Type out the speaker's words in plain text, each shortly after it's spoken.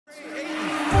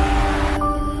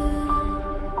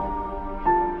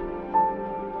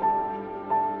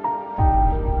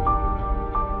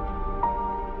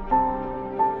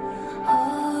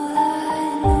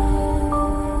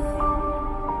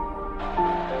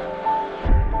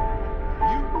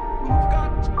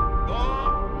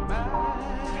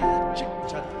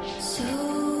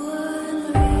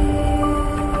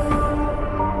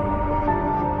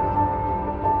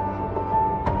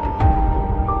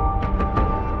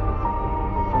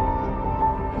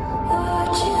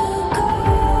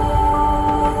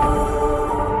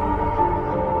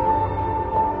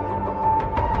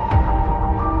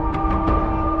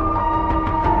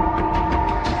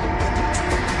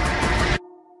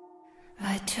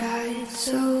tried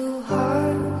so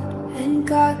hard and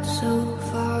got so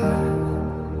far,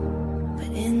 but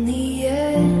in the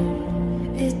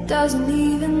end, it doesn't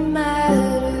even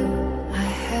matter. I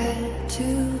had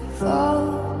to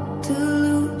fall to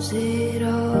lose it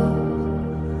all,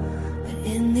 but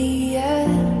in the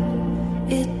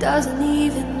end, it doesn't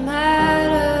even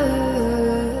matter.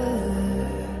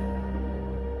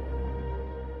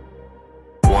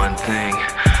 One thing,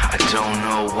 I don't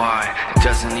know why. It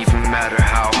doesn't even matter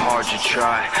how hard you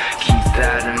try. Keep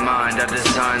that in mind. I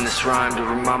designed this rhyme to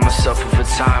remind myself of a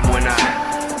time when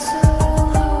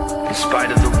in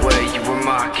spite of the way you were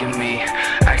mocking me,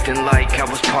 acting like I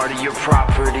was part of your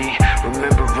property,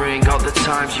 remembering all the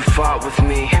times you fought with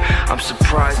me, I'm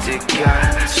surprised it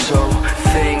got so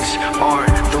things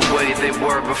aren't the way they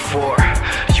were before.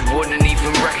 You wouldn't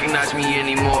even recognize me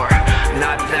anymore.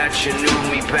 Not that you knew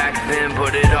me back then,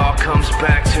 but it all comes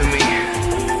back to me.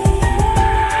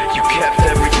 You kept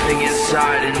everything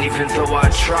inside, and even though I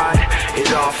tried,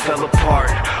 it all fell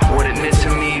apart. What it meant to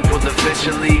me will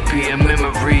eventually be a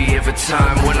memory of a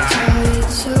time when I tried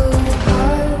so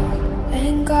hard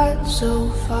and got so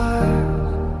far,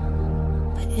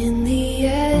 but in the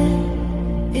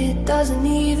end, it doesn't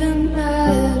even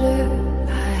matter.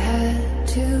 I had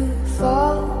to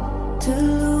fall to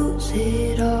lose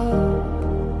it all,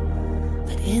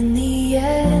 but in the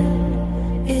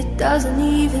end, it doesn't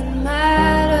even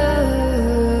matter.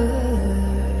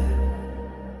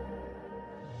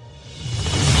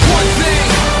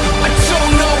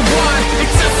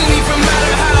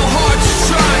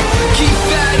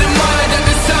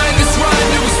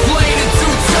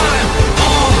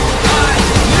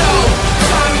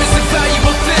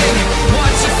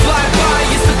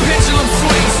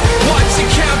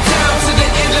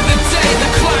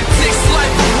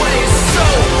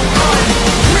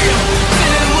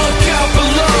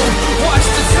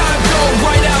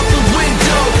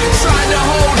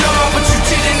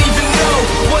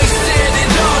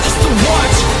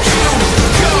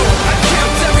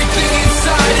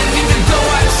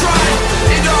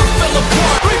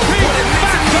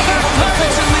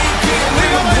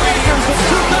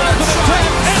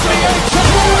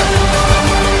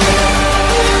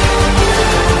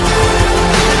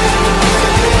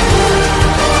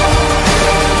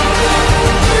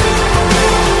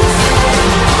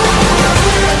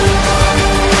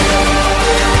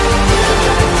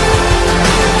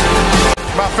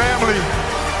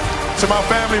 To my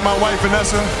family, my wife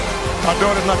Vanessa, my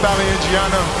daughters Natalia and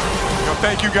Gianna,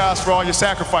 thank you guys for all your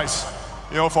sacrifice.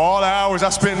 For all the hours I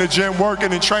spent in the gym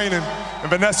working and training, and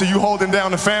Vanessa, you holding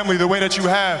down the family the way that you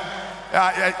have.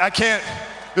 I can't,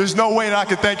 there's no way that I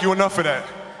can thank you enough for that.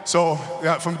 So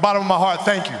from the bottom of my heart,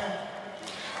 thank you.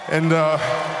 And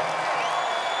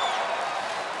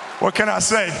what can I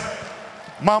say?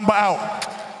 Mamba out.